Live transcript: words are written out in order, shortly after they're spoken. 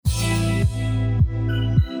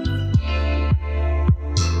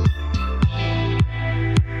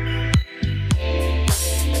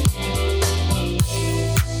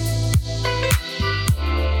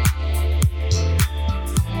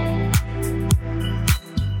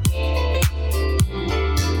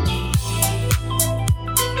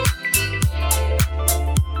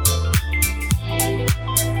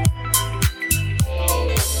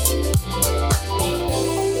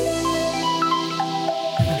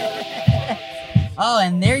Oh,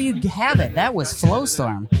 and there you have it. That was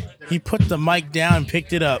Flowstorm. He put the mic down and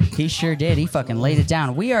picked it up. He sure did. He fucking laid it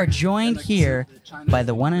down. We are joined here by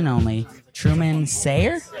the one and only Truman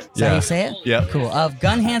Sayer. Is that how you say it? Yeah. Cool. Of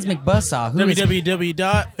Gunhands McBuzzsaw. Who is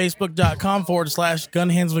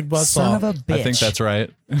www.facebook.com/gunhandsmcbuzzsaw. son of a bitch. I think that's right.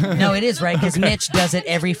 No, it is right because Mitch does it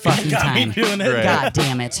every fucking Got me time. doing it. Right. God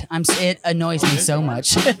damn it! It annoys me so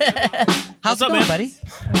much. How's it up, going, man? buddy?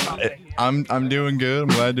 I'm doing good. I'm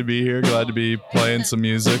glad to be here. Glad to be playing some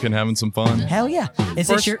music and having some fun. Hell yeah! Is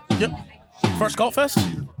this your? First Cult Fest?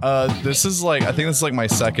 This is like I think this is like my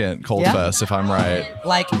second Cold Yeah? Fest, if I'm right.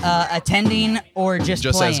 Like attending or just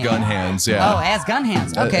Just playing? as Gun Hands, yeah. Oh, as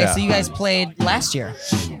Gunhands. Okay, yeah. so you guys played last year.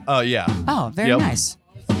 Yeah. Oh, very Yep. nice.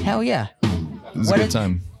 Hell yeah. It was What a good did-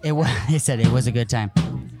 time. It was. He said it was a good time.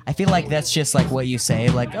 I feel like that's just like what you say,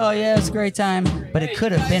 like, oh yeah, it's a great time, but it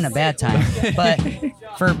could have been a bad time. But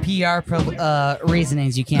for PR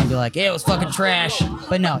reasonings, you can't be like, it was fucking trash.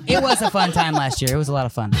 But no, it was a fun time last year. It was a lot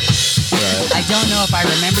of fun. Right. I don't know if I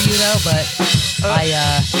remember you though, but I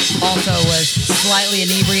also was slightly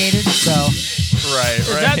inebriated, so Right, Is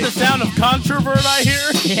that the sound of controvert I hear?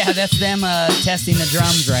 yeah, that's them testing the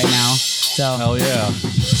drums right now. So Hell yeah.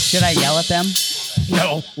 should I yell at them?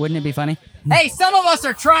 No. Wouldn't it be funny? Hey, some of us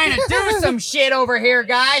are trying to do some shit over here,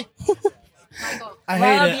 guy. I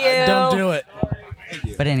Love hate it. you. Don't do it.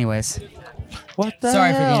 But anyways, What the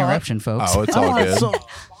sorry for the hell? interruption, folks. Oh, it's all good.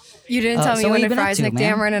 You didn't tell me so you what wanted you been up fries, to, Nick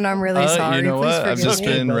man? Dameron, and I'm really sorry. You know Please what? I've forgive just me.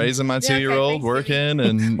 been raising my 2-year-old, working,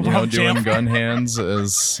 and doing Gun Hands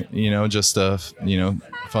as just a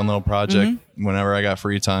fun little project whenever I got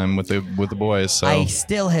free time with the boys. So We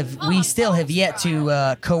still have yet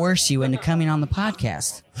to coerce you into coming on the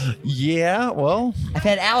podcast. yeah, well, I've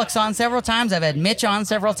had Alex on several times. I've had Mitch on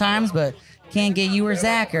several times, but can't get you or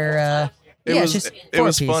Zach or. it yeah, was it's just it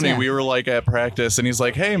was four-piece, funny. yeah. We were like at practice, and he's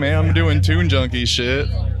like, "Hey man, I'm doing Tune Junkie shit."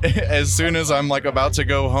 As soon as I'm like about to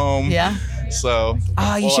go home, Yeah. So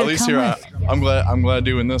Oh, you well, should've at least come you're. with. I'm glad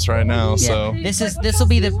doing this right now. Yeah. So This will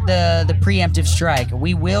be the preemptive strike.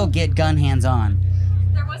 We will get Gun Hands on,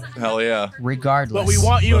 hell yeah. regardless. But we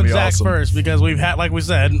want you That'd and be Zach awesome. first because we've had, like we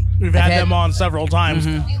said, we've had had- them on several times.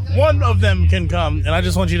 One of them can come, and I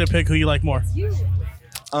just want you to pick who you like more.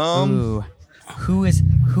 Ooh. Who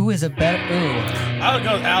is a better? Ooh. I would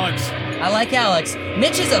go with Alex. I like Alex.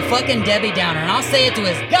 Mitch is a fucking Debbie Downer, and I'll say it to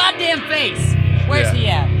his goddamn face. Where's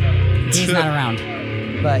Yeah. he at? He's not around.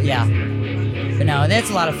 But yeah. But no, that's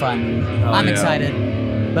a lot of fun. I'm yeah.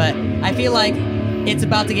 excited. But I feel like it's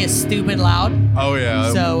about to get stupid loud. Oh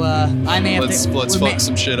yeah. So I may have let's to. let's we fuck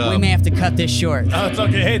some shit We up. may have to cut this short. Oh, it's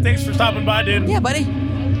okay. Hey, thanks for stopping by, dude. Yeah, buddy.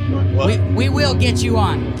 What? We will get you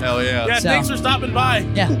on. Hell yeah. Yeah, So- thanks for stopping by.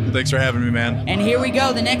 Yeah. Thanks for having me, man. And here we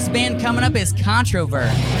go. The next band coming up is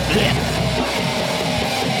Controvert.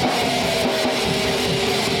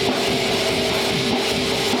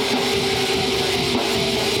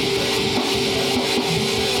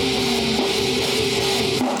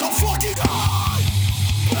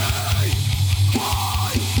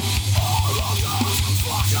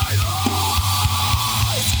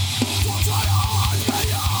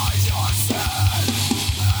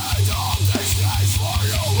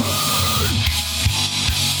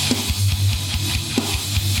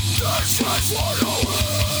 That's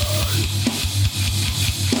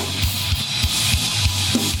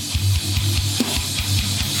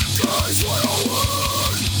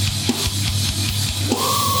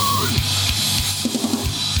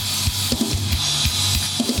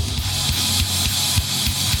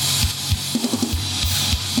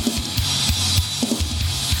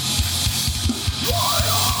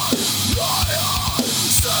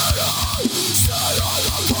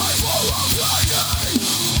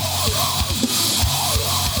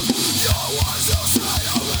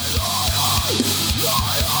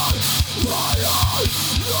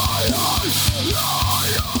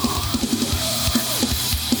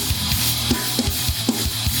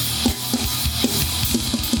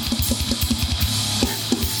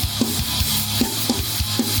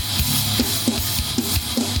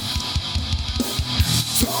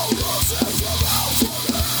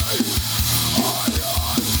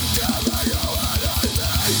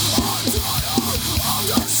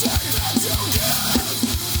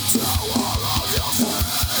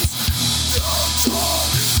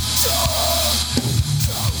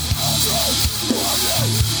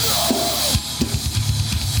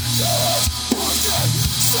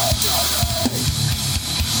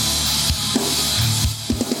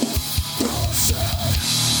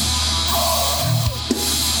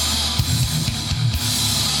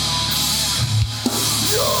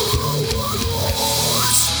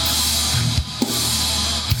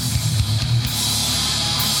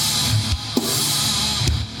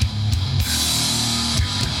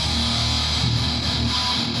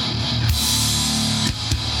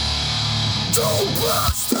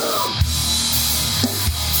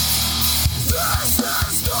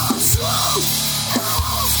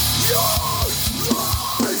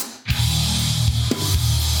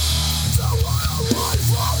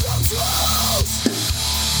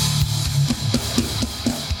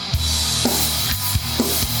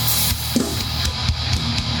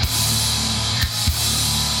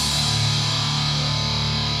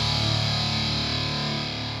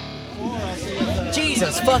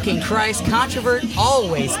Jesus fucking Christ, Controvert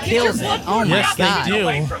always kills it. Oh my Yes, god. they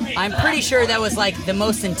do. I'm pretty sure that was like the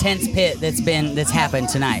most intense pit that's happened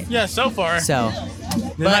tonight. Yeah, so far. So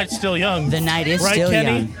The night's still young. the night is Right, still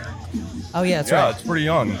Kenny? young. Oh yeah, that's Yeah, right. it's pretty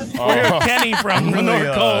young. We're here, Kenny from the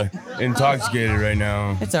North Cole. Intoxicated right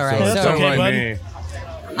now. It's all right. So, So- don't okay, mind bud. me.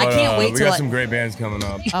 I But, can't wait we till got some great bands coming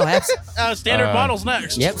up. Oh, absolutely. Standard models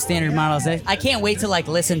next. Yep, standard models. I can't wait to like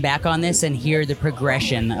listen back on this and hear the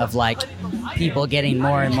progression of like people getting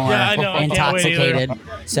more and more Yeah, I know. I can't wait either. intoxicated.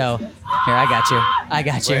 So here, I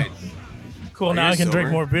got you. Cool. Now Are I you can drink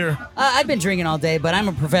sober? more beer. I've been drinking all day, but I'm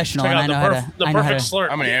a professional Check and out I the, know how to. the I know how perfect to.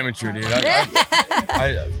 slurp. I'm an amateur, dude.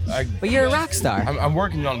 But you're a rock star. I'm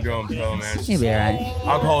working on going pro, man. It's You'll just- be all right.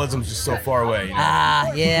 Alcoholism's just so far away. You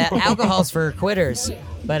know? Yeah, alcohol's for quitters.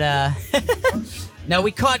 But no,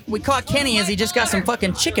 we caught Kenny as he just got some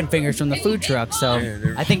fucking chicken fingers from the food truck. So Yeah,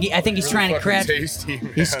 they're I think he's trying to Fucking crack. tasty,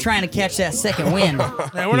 He's man. trying to catch that second wind. Man,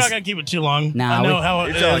 we're not gonna keep it too long. Nah, I know we- how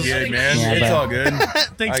it It's all is. good, man. Yeah, it's but- all good.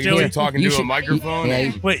 Thanks, I Joey. get to talking You to should- a microphone. yeah,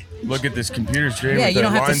 and you- Wait, look at this computer screen. Yeah, with you the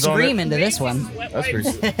don't have to lines on scream it. into this one.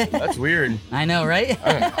 That's that's weird. I know, right?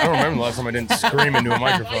 I don't remember the last time I didn't scream into a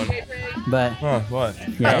microphone. But Huh? What?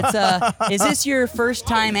 yeah, it's is this your first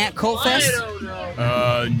time at Colt Fest?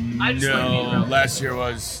 No. Last year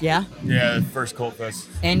was. Yeah, Yeah, the first Colt Fest.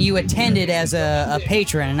 and you attended as a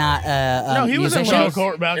patron, not a no, he was in musician. Wild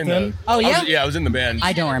Court back In then. Oh, yeah? I was in the band.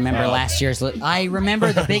 I don't remember last year's. I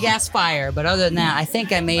remember the big ass fire, but other than that, I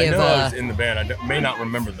think I may I have. know I was in the band. May not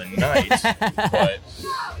remember the night, but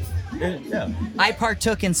yeah. I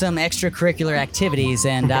partook in some extracurricular activities,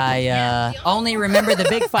 and I only remember the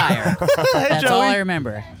big fire. That's all I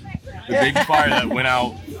remember. The big fire that went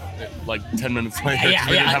out like 10 minutes later. Yeah,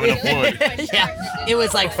 We didn't have enough wood. Yeah, it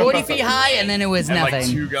was like 40 feet high, and then it was And nothing. like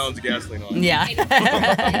 2 gallons of gasoline on it.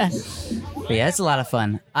 Yeah. But yeah, it's a lot of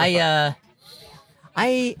fun. I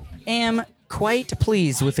am quite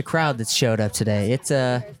pleased with the crowd that's showed up today. It's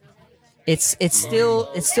still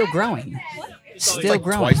growing. It's Still like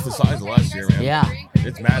growing. twice the size of last year, man. Yeah.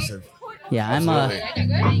 It's massive. Yeah, Absolutely.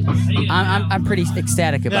 I'm pretty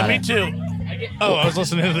ecstatic Yeah, about me it. too. Oh, I was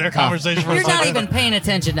listening to their conversation for a You're not second. even paying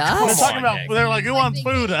attention to They're us. talking about. They're like, "Who wants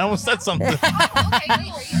food?" I almost said something.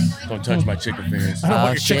 Don't touch my chicken fingers. Look Oh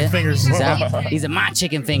at chicken shit! fingers. These are my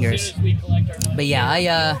chicken fingers. But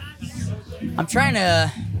yeah, I'm trying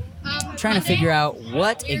to figure out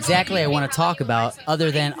what exactly I want to talk about,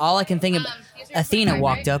 other than all I can think of. Athena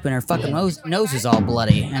walked up and her fucking nose is all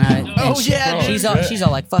bloody, and she's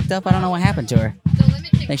all like fucked up. I don't know what happened to her.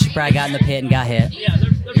 I think she probably got in the pit and got hit.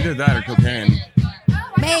 Either that or cocaine.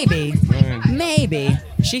 Maybe.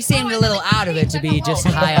 She seemed a little out of it to be just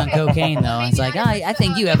high on cocaine, though. It's like, I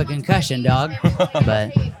think you have a concussion, dog.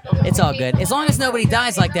 But it's all good. As long as nobody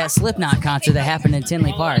dies like that Slipknot concert that happened in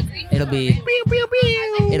Tinley Park, it'll be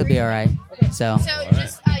all right. So,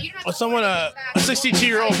 Well, someone, a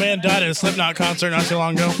 62-year-old man died at a Slipknot concert not too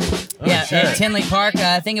long ago. yeah, shit. at Tinley Park,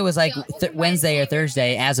 I think it was like Wednesday or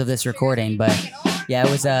Thursday as of this recording. But yeah, it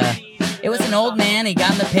was an old man. He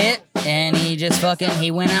got in the pit and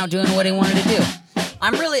he went out doing what he wanted to do.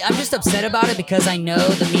 I'm just upset about it because I know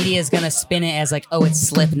the media is gonna spin it as like, oh, it's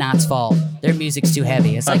Slipknot's fault. Their music's too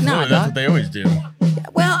heavy. It's like, nah, Absolutely, that's dog. what they always do.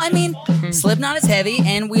 Well, I mean, Slipknot is heavy,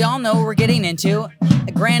 and we all know what we're getting into.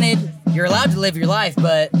 Granted, you're allowed to live your life,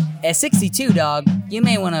 but at 62, dog, you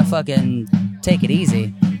may want to fucking take it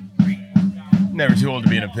easy. Never too old to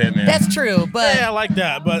be in a pit, man. That's true, but Yeah, I like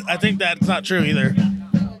that, but I think that's not true either.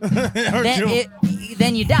 Or true.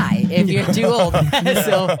 then you die if you're too old.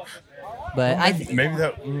 So, but Maybe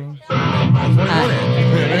that.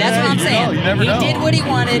 that's what I'm saying. You never He know. did what he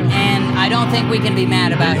wanted, and I don't think we can be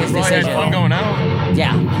mad about his Probably had fun decision. going out.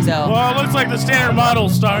 Yeah. So. Well, it looks like the standard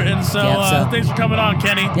model's starting, so, Yeah, so- thanks for coming on,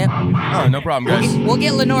 Kenny. Yep. Oh, no problem, guys. We'll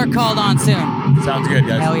get Lenore called on soon. Sounds good,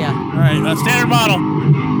 guys. Hell yeah. All right, standard model.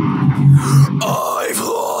 I've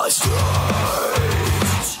lost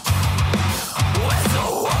sight with the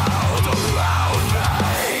world around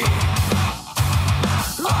me.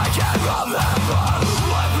 I can remember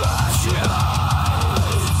my passions.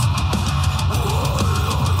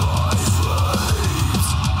 All my sleeps,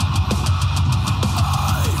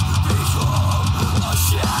 I've become a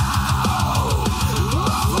shell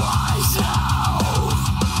of myself.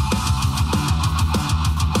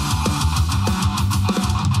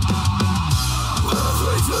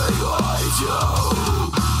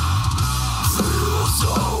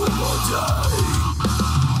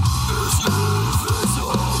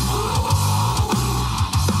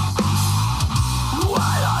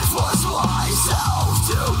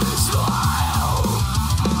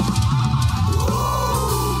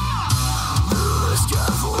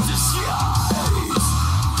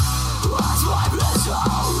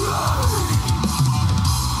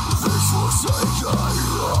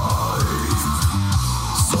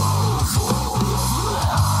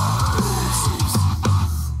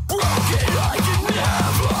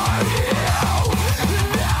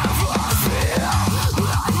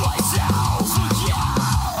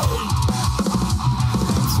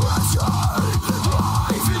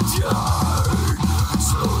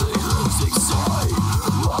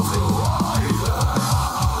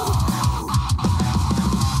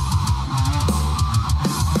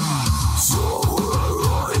 So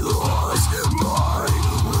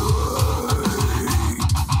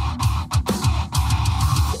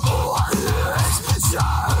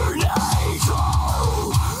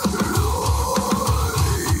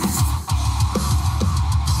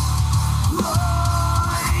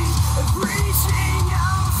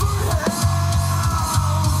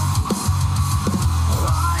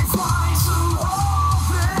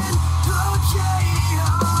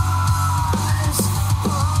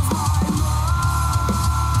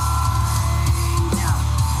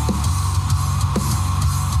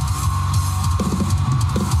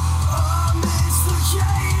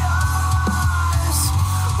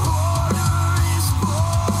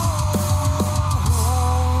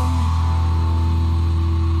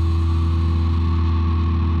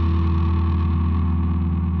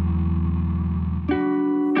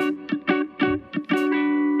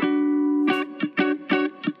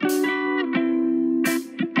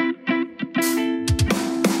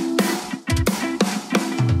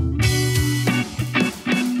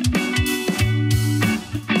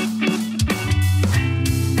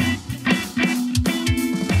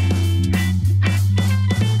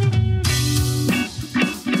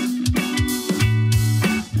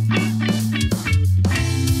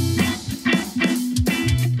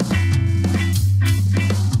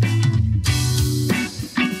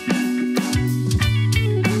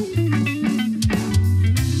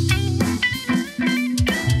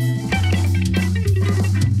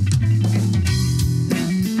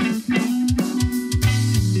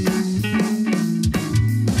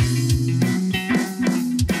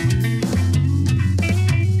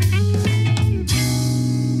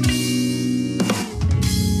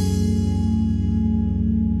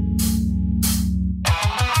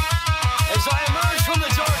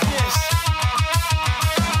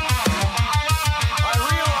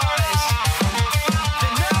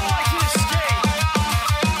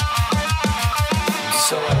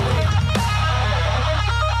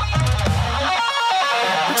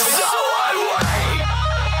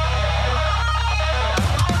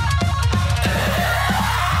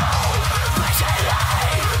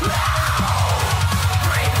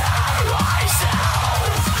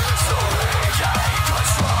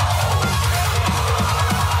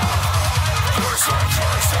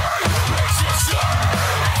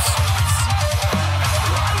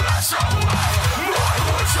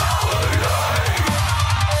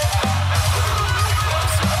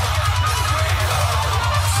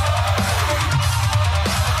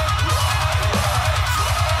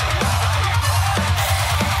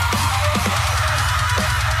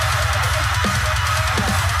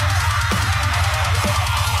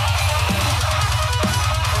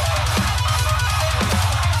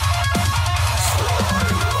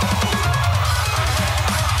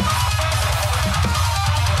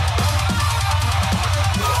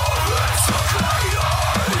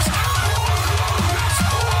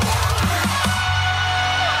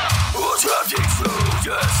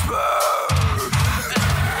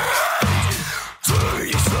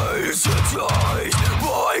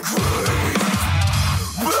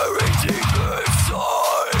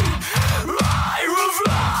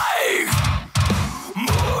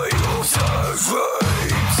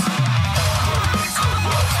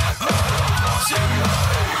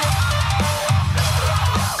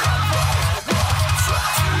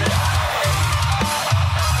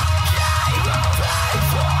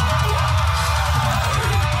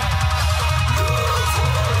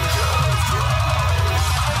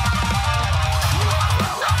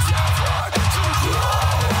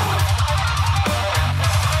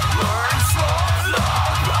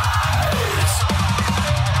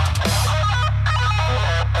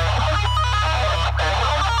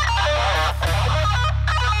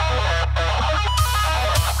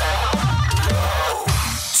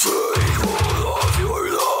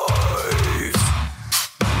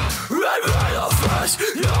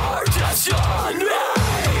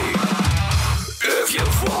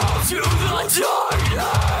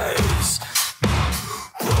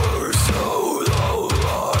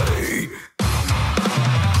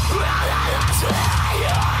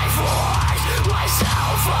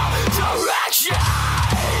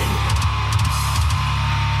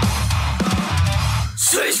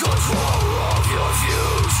Seize control of your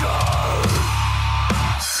future.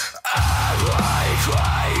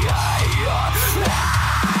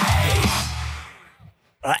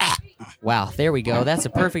 And Wow, there we go. That's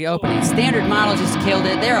a perfect opening. Standard Model just killed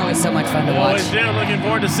it. They're always so much fun to watch. Always do. Looking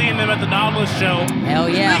forward to seeing them at the Nautilus show. Hell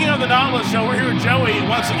yeah. Speaking of the Nautilus show, we're here with Joey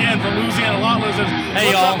once again from Louisiana Lot Lizards. Hey,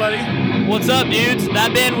 What's y'all. up, buddy? What's up, dudes?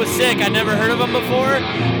 That band was sick. I never heard of them before,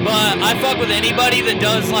 but I fuck with anybody that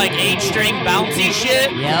does like 8-string bouncy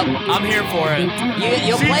shit. Yep. I'm here for it.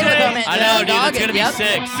 You'll play with them at I know, dude. Dog. It's gonna Yep. be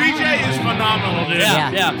sick. CJ is phenomenal, dude.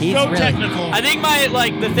 Yeah. He's So really, technical. I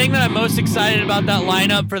think the thing that I'm most excited about that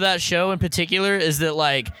lineup for that show in particular is that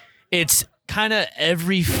it's kind of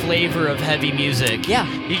every flavor of heavy music. Yeah.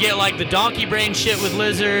 You get like the donkey brain shit with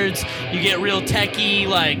lizards. You get real techie,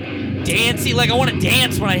 like dancey. Like I want to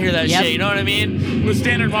dance when I hear that Yep. shit. You know what I mean? With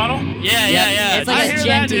Standard Model? Yeah, Yep. yeah, yeah. It's like I a hear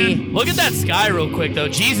that, genty. dude. Look at that sky real quick though.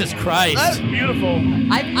 Jesus Christ. That's beautiful.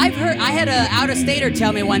 I've heard. I had a out-of-stater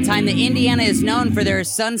tell me one time that Indiana is known for their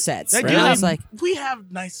sunsets. That And I dude, was like, we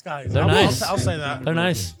have nice skies. They're I'll nice. I'll say that. They're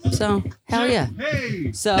nice. so hell yeah.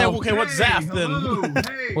 Hey. So Hey, okay, what's Zap then?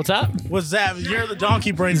 Hey. What's that? What's Zap? You're the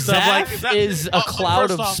donkey brain stuff. Like, Zap is a cloud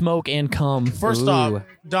first of off- smoke and cum. First Ooh. off,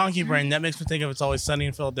 donkey brain. That makes me think of It's Always Sunny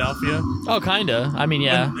in Philadelphia. Oh, kinda. I mean,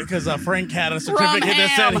 yeah. Because Frank had a certificate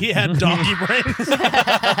that said he had donkey brains.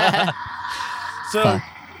 So,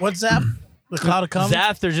 what's Zap? The cloud of cum?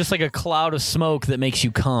 Zap, they're just like a cloud of smoke that makes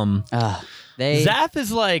you cum. they. Zap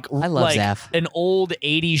is like I love like Zap. an old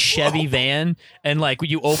 80s Chevy van, and like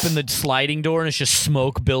you open the sliding door and it's just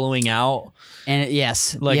smoke billowing out, And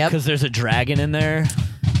yes. like yep. because there's a dragon in there.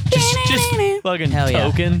 Just fucking Hell yeah.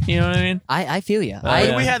 token. You know what I mean? I feel you.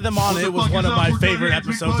 yeah. We had them on. It was one of my favorite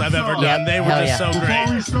episodes I've ever done. They were Hell just yeah. so Before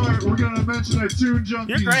we great. start, we're gonna mention that Tune Junkies.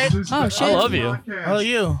 You're great. this Oh, shit. I love you. podcast How are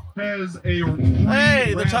you? Has a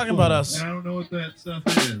Hey, they're talking about us. And I don't know what that stuff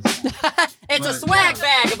is. It's a swag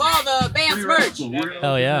bag of all the band's merch.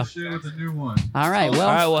 Hell yeah. Shit with a new one. All right. Well. All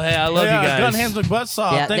right. Well, hey, I love yeah, you Gun guys. Hands with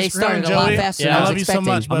Buttsaw. Yeah, Thanks they for coming, started a lot Joey. faster than I I was love you so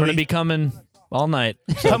expecting. much, I'm buddy. gonna be coming all night.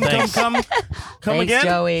 So Come thanks. Come Thanks, again.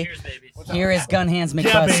 Joey. Here is Gun Hands Yeah,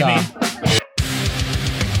 McBuzzsaw. baby.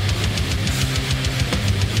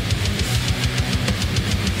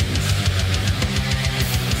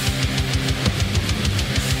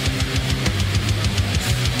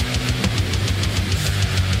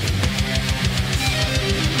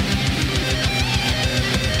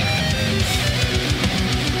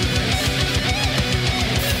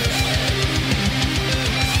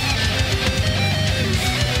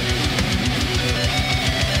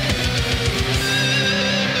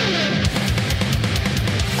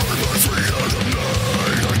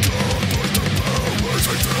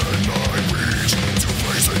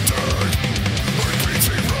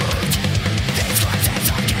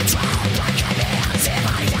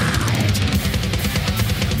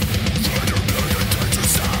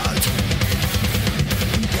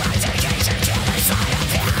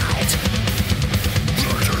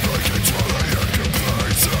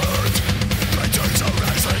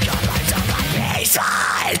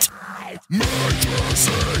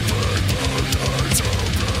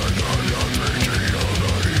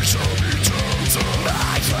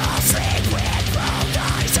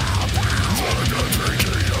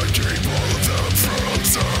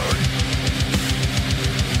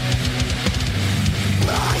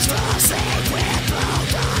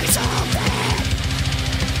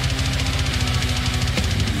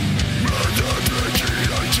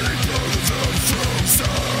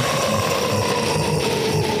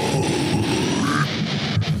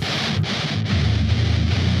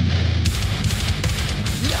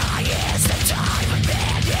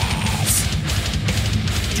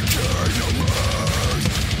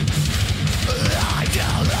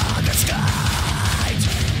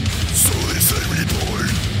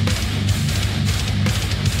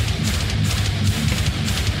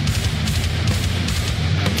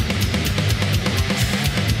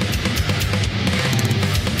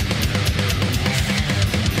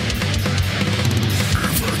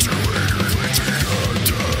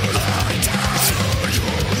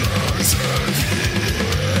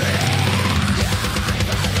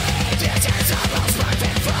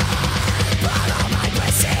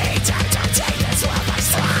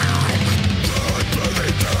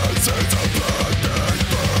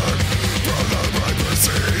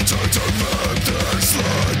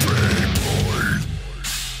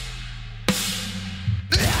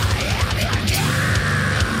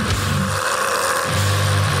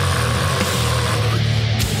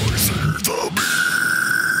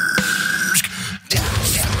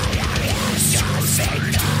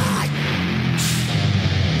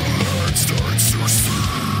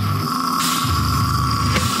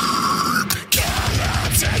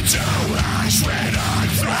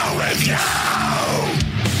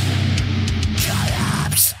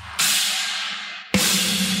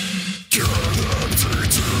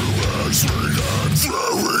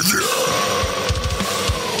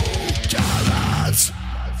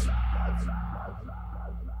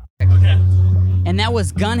 that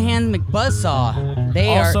was Gunhand McBuzzsaw.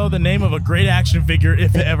 They Also, the name of a great action figure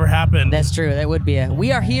if it ever happened. That's true. That would be it.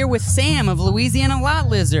 We are here with Sam of Louisiana Lot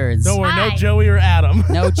Lizards. Don't worry, no Hi. Joey or Adam.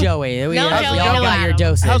 No Joey. No Y'all Joey, got no your Adam.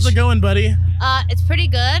 dosage. How's it going, buddy? It's pretty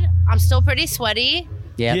good. I'm still pretty sweaty.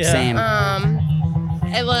 Yep, Yeah. same.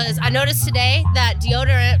 I noticed today that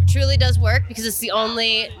deodorant truly does work because it's the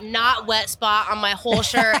only not wet spot on my whole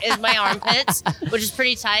shirt is my armpits, which is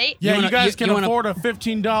pretty tight. Yeah, wanna- you guys you can wanna- afford a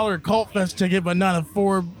 $15 Cult Fest ticket, but not a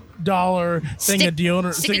 $4 thing of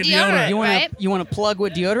deodorant. stick of of deodorant. you want right? to plug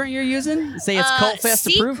what deodorant you're using? Say it's Cult Fest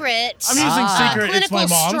approved. Secret. I'm using Secret. It's Clinical my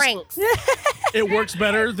mom's. strength. It works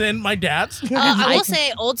better than my dad's. I will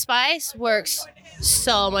say Old Spice works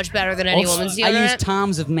so much better than any Old woman's I deodorant. use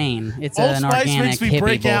Tom's of Maine. It's Old an Spice organic makes me hippie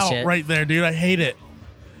break bullshit. out right there, dude. I hate it.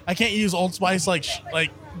 I can't use Old Spice like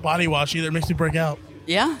body wash either. It makes me break out.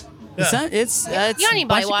 Yeah. Yeah. It's You don't need a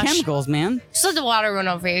bunch body wash. of chemicals, man. Just let the water run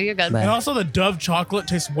over you. You're good. But- And also, the Dove chocolate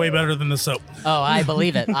tastes way better than the soap. Oh, I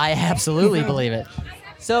believe it. I absolutely believe it.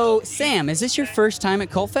 So, Sam, is this your first time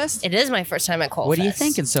at Cult Fest? It is my first time at Cold What are you Fest.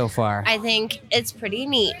 thinking so far? I think it's pretty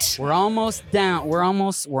neat. We're almost down. We're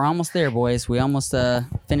almost there, boys. We almost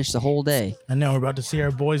finished the whole day. I know we're about to see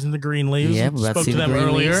our boys in the green leaves. Yeah, we're about to Spoke see to the them green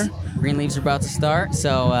earlier. leaves. Green leaves are about to start.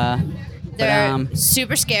 So, They're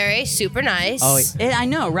super scary, super nice. I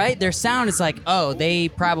know, right? Their sound is like, oh, they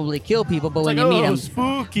probably kill people, but It's when like, you meet oh, them,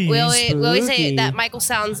 spooky. we always say spooky. that Michael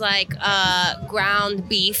sounds like ground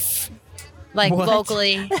beef. Like What?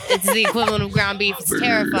 vocally, it's the equivalent of ground beef. It's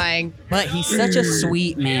terrifying. but he's such a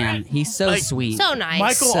sweet man. He's so Like, sweet. So nice.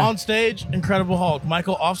 Michael So- on stage, Incredible Hulk.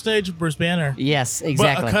 Michael off stage, Bruce Banner. Yes, But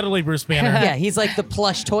exactly. a cuddly Bruce Banner. Yeah, he's like the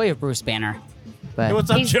plush toy of Bruce Banner. But Hey, what's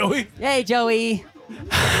up, He's- Joey? hey, Joey.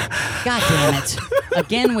 God damn it.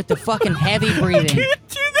 Again with the fucking heavy breathing.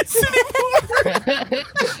 Do this anymore.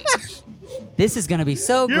 This is going to be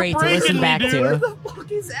so You're great to breaking listen me, back dude. to. Where the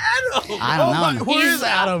fuck is Adam? I don't know. My, where He's, is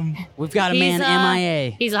Adam? We've got a He's, man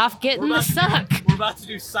MIA. He's off getting the suck. We're about to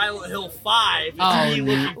do Silent Hill 5. Oh, Me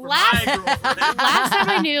looking for Last- my girlfriend. Last time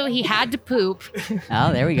I knew he had to poop.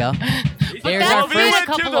 Oh, there we go. There's that our was If you in first. a went to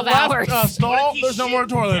couple the of left, hours. stall, there's no more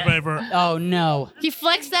toilet paper. Oh no. He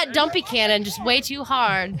flexed that dumpy cannon just way too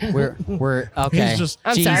hard. We're okay. He's just.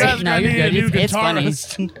 I'm Jeez, sorry. You guys No, gotta you're need a good. new It's funny.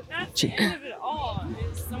 guitarist. That's the end of it all.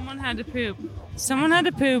 Is someone had to poop. Someone had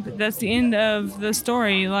to poop. That's the end of the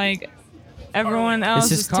story. Like everyone else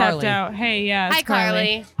This is is tapped Carly. out. Hey, yeah, it's Hi,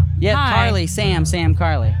 Carly. Yep, Hi. Carly, Sam,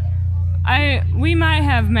 Carly. We might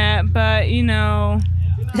have met, but you know,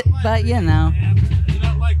 But you know,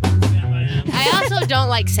 I also don't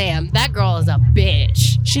like Sam. That girl is a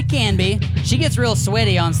bitch. she can be. She gets real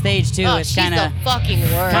sweaty on stage too. Oh, It's she's kind of the fucking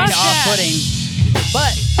worst. kind of Fuck that. off-putting.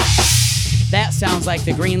 But that sounds like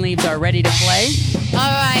the Green Leaves are ready to play. All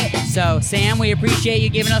right. So, Sam, we appreciate you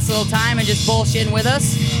giving us a little time and just bullshitting with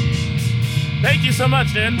us. Thank you so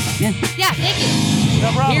much, dude. Yeah, thank you.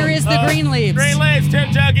 No problem. Here is the Green Leaves. Green Leaves,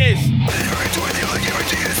 10 juggies.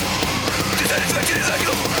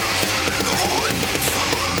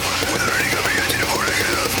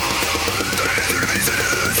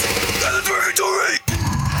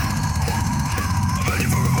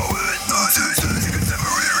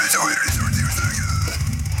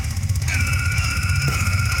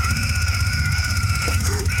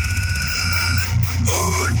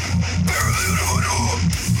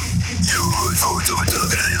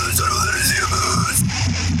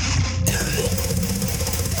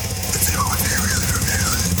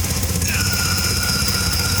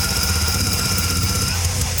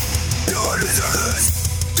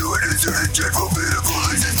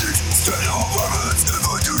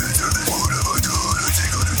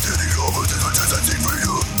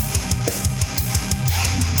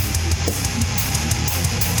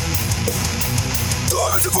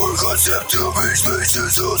 Concept to be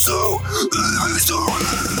spaces also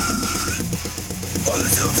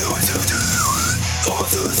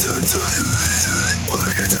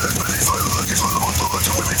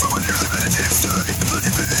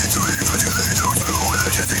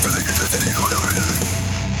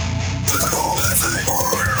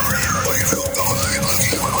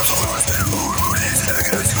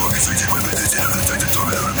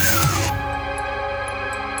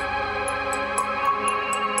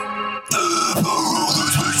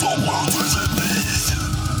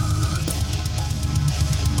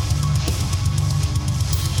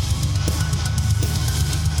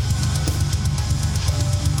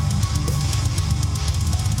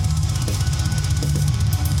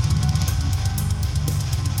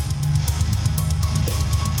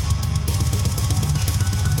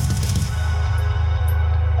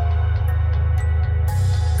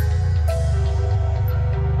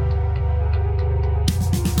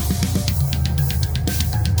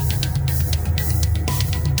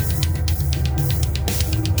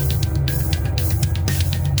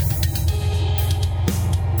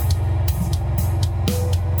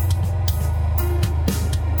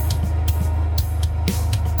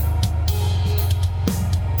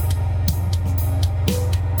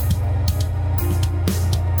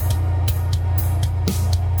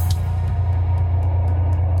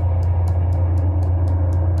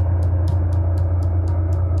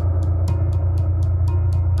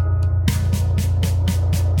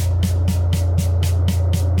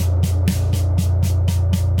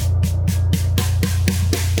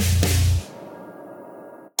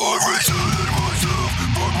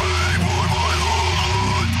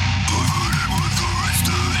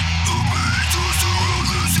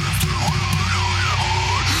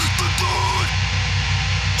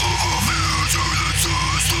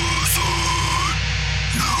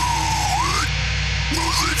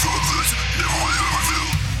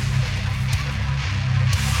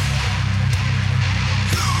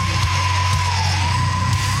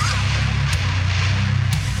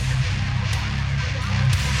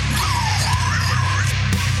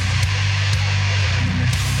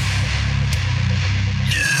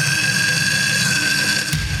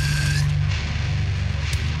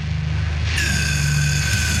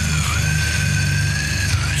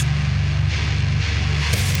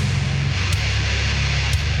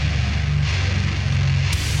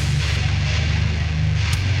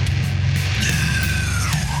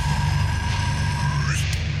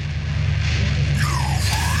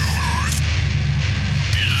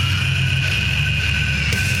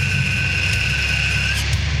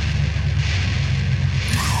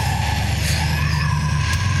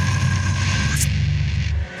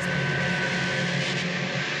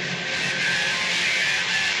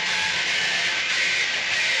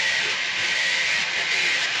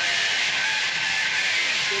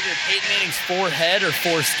forehead or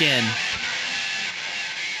foreskin?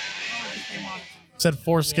 Said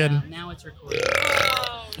foreskin. Now it's recorded.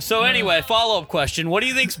 So anyway, follow-up question. What do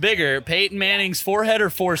you think's bigger, Peyton Manning's forehead or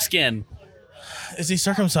foreskin? Is he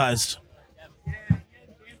circumcised?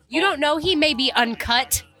 You don't know he may be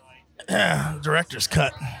uncut. Director's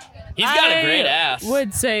cut. He's got a great I ass.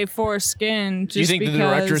 would say foreskin. Just Do you think the because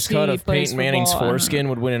director's cut he of plays Peyton Manning's football. I don't know. foreskin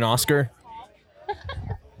would win an Oscar?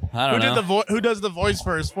 I don't know. Who does the voice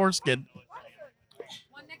for his foreskin?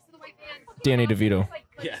 Danny DeVito.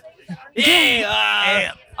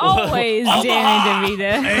 Yeah. Always Danny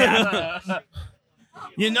DeVito.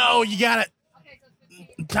 You know, you gotta.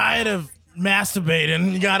 I'm tired of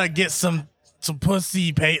masturbating. You gotta get some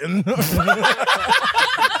pussy, Peyton.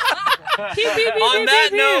 On that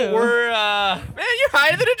note, we're Man, you're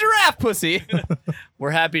higher than a giraffe, pussy.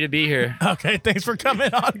 we're happy to be here. Okay, thanks for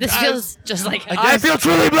coming on, This guys. feels just like I feel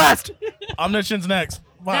truly blessed. Omniscient's next.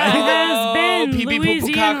 Bye. That has been pee-pee poo-poo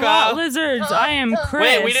Louisiana caca. Lot Lizards. I am Chris.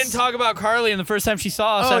 Wait, we didn't talk about Carly and the first time she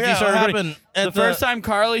saw us Oh, after yeah, you started what recording. happened at The first time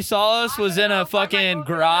Carly saw us was in a fucking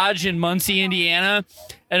garage in Muncie, Indiana,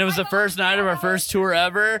 and it was the first night of our first tour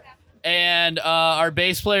ever. And our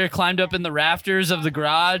bass player climbed up in the rafters of the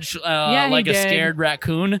garage Yeah, he like a did. scared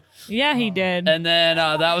raccoon. Yeah, he did. And then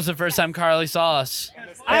that was the first time Carly saw us.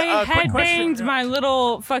 I quick had question. banged my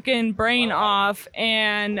little fucking brain off,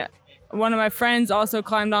 and one of my friends also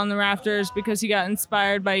climbed on the rafters because he got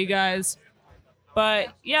inspired by you guys. But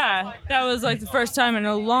yeah, that was like the first time in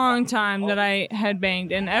a long time that I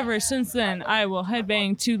headbanged, and ever since then, I will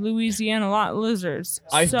headbang to Louisiana Lot Lizards.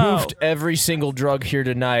 I've so, boofed every single drug here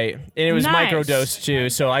tonight, and it was Nice. microdosed too.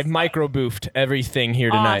 So I've micro-boofed everything here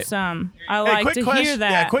tonight. Awesome. I Hey, like quick to question. hear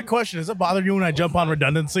that. Yeah, quick question. Does it bother you when I jump on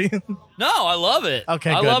redundancy? No, I love it.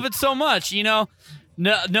 Okay, I good. love it so much. You know,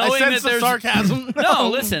 I knowing sense that the there's sarcasm. no,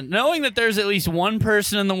 listen, knowing that there's at least one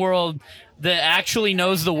person in the world that actually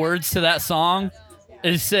knows the words to that song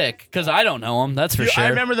is sick. Because I don't know them. That's for sure. I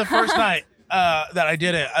remember the first night that I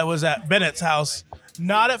did it. I was at Bennett's house,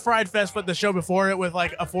 not at Fried Fest, but the show before it with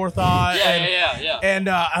like Aforethought. Yeah. And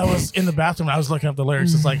I was in the bathroom. I was looking up the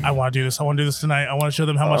lyrics. It's like, I want to do this. I want to do this tonight. I want to show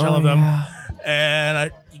them how much I love them.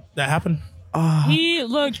 And that happened He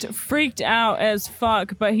looked freaked out as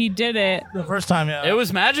fuck, but he did it. the first time. Yeah, It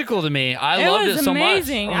was magical to me. I It loved was it so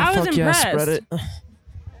amazing. much. I was Fuck yeah, impressed. spread it.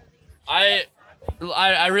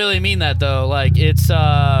 I really mean that though. Like it's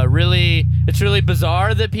really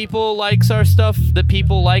bizarre that people likes our stuff, that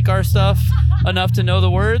people like our stuff enough to know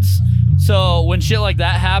the words. So when shit like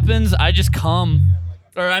that happens, I just come.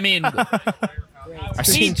 Or I mean, I've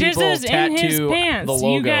He seen people jizzes in his tattoo pants. the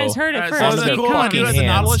logo. You guys heard it All right, first. so is Onto it He cool if I comes. do it at the Hands.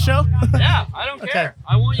 Nautilus show? yeah, I don't care.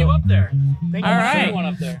 I want you up there. All right. One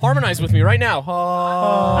up there. Harmonize with me right now. You're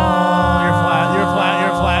flat. You're flat.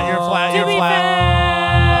 You're flat. You're flat. To You're be flat.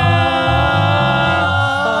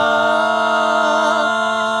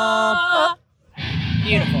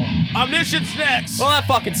 beautiful. Omniscient's next. Well, that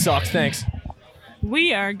fucking sucks. Thanks.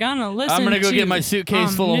 We are gonna listen. I'm gonna go to get my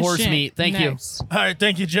suitcase full of horse Omniscient meat. Thank you. next. All right.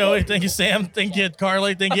 Thank you, Joey. Thank you, Sam. Thank you,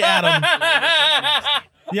 Carly. Thank you, Adam.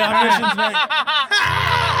 Yeah, Omniscient's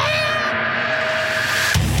next.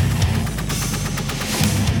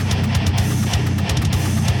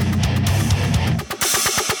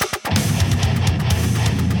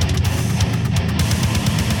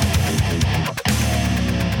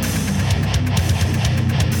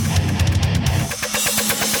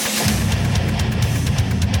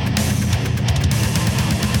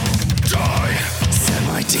 Send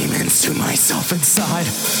my demons to myself inside.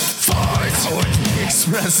 Fight. How it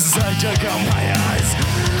expresses, I check out my eyes.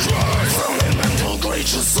 Cry from a mental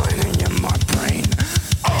glitch signing in my brain.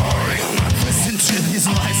 I will not listen to these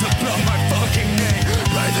lies about my fucking name.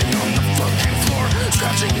 Writhing on the fucking floor,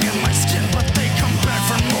 scratching in my skin, but they come back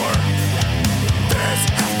for more. Fist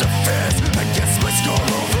after fist against my skull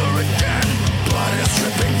over again. Blood is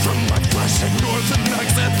dripping from my flesh, ignore the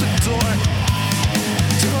knocks at the door.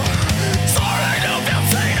 Sorry, no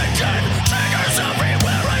feel again. Triggers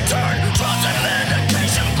everywhere I turn. Trust and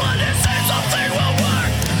medication, but it says something will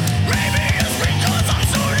work. Maybe it's because I'm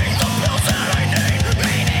sorting the pills that I need.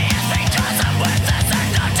 Maybe it's because I'm with this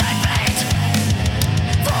entertainment.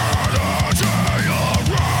 Vanity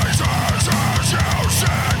arises as you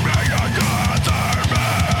send me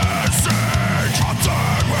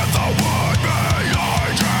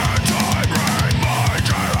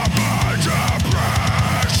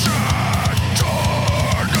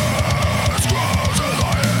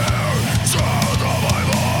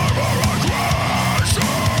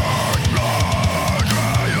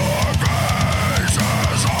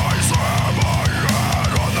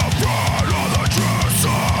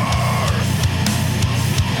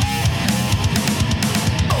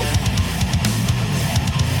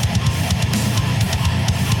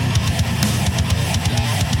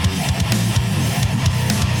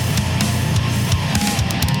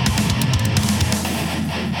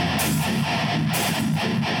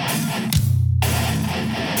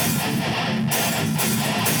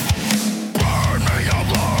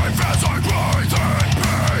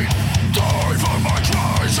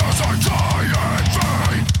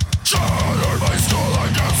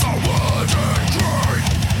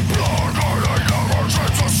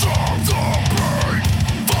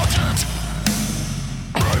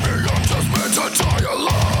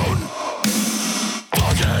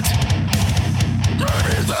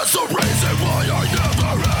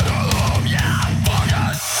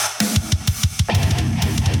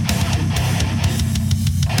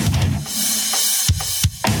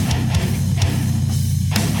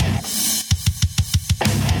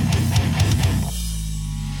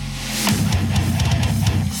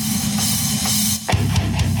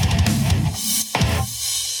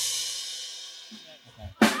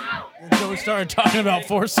started talking about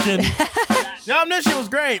foreskin. The omniscient was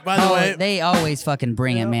great, by the way. They always fucking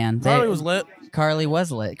bring it, man. Carly was lit. Carly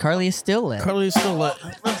was lit. Carly is still lit. Carly is still lit.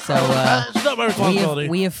 So it's not my responsibility.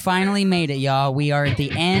 we have finally made it, y'all. We are at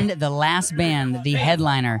the end, the last band, the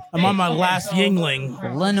headliner. I'm on my last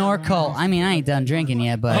Yingling. Lenore Cole. I mean, I ain't done drinking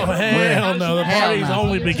yet, but Oh, hell no. The party's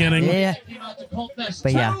only beginning. Yeah.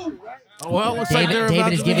 But yeah. Well, looks like they're David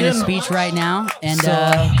about is to giving a begin. speech right now, and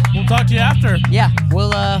So, we'll talk to you after. yeah,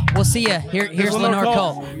 we'll see you. Here's Lenore Lenore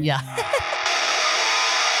Cole. Cole. Yeah.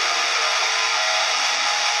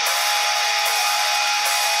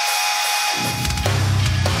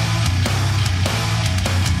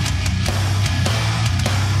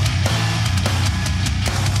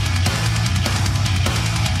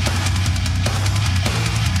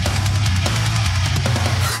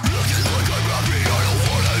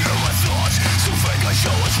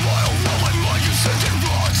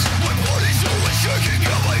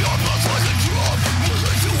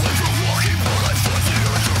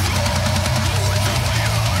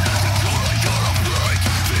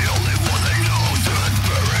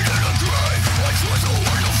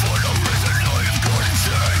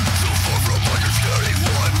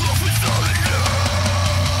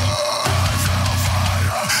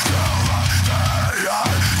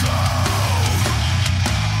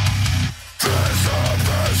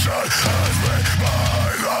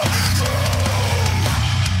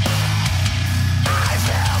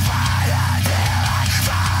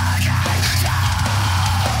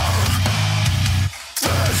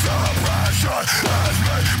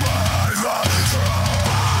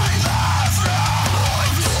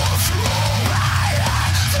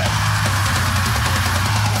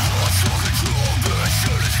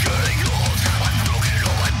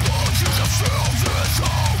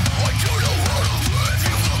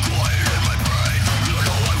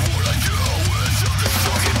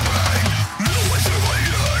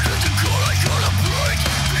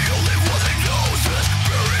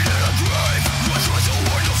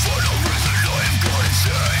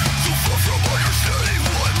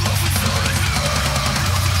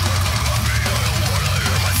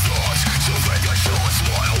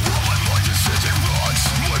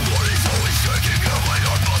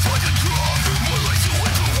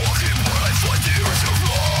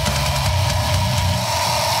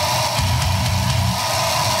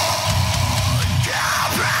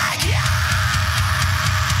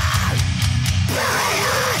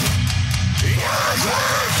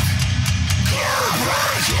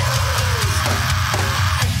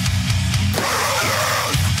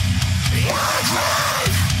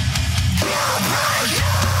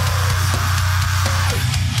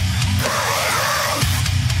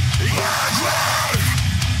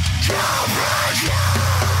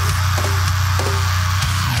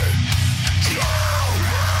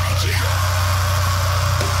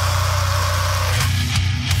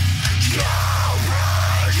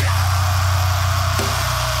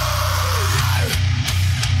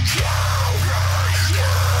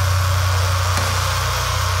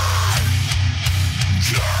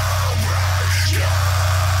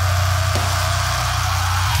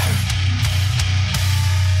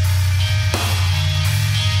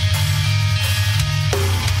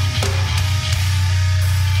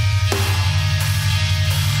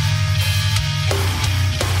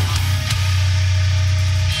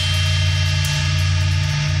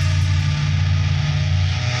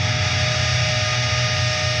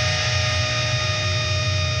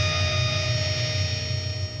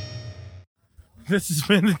 This has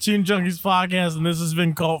been the Tune Junkies podcast, and this has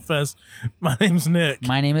been Cult Fest. My name's Nick.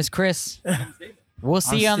 My name is Chris. We'll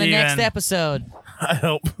see you on the next episode. I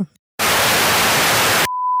hope.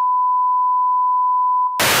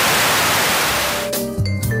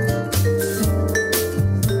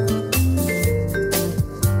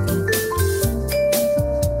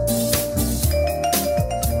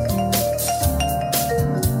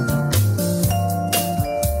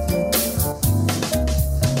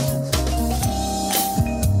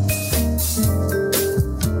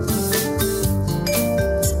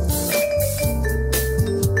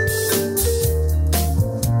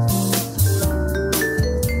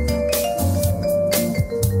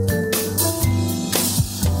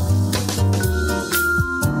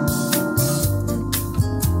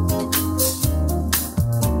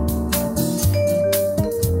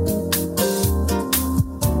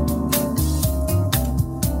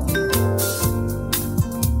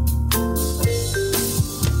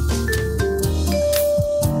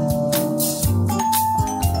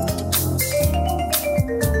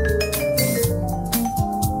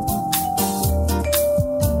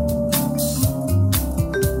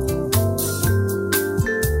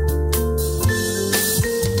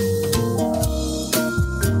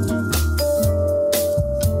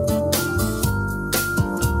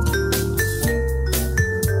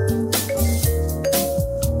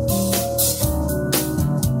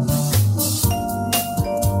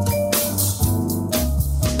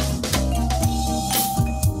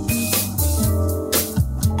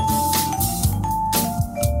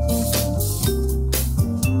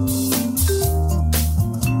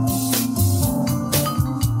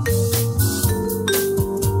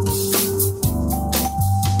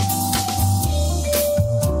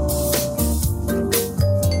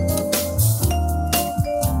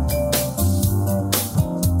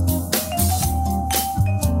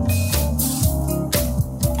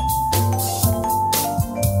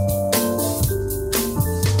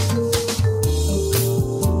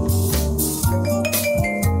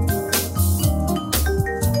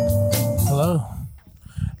 Hello.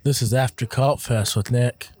 This is After Cult Fest with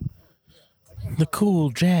Nick. The cool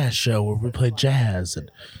jazz show where we play jazz and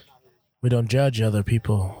we don't judge other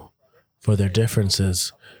people for their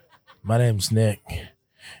differences. My name's Nick.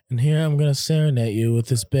 And here I'm going to serenade you with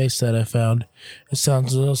this bass that I found. It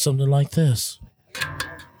sounds a little something like this.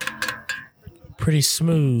 Pretty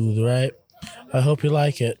smooth, right? I hope you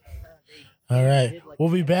like it. All right. We'll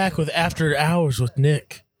be back with After Hours with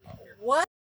Nick.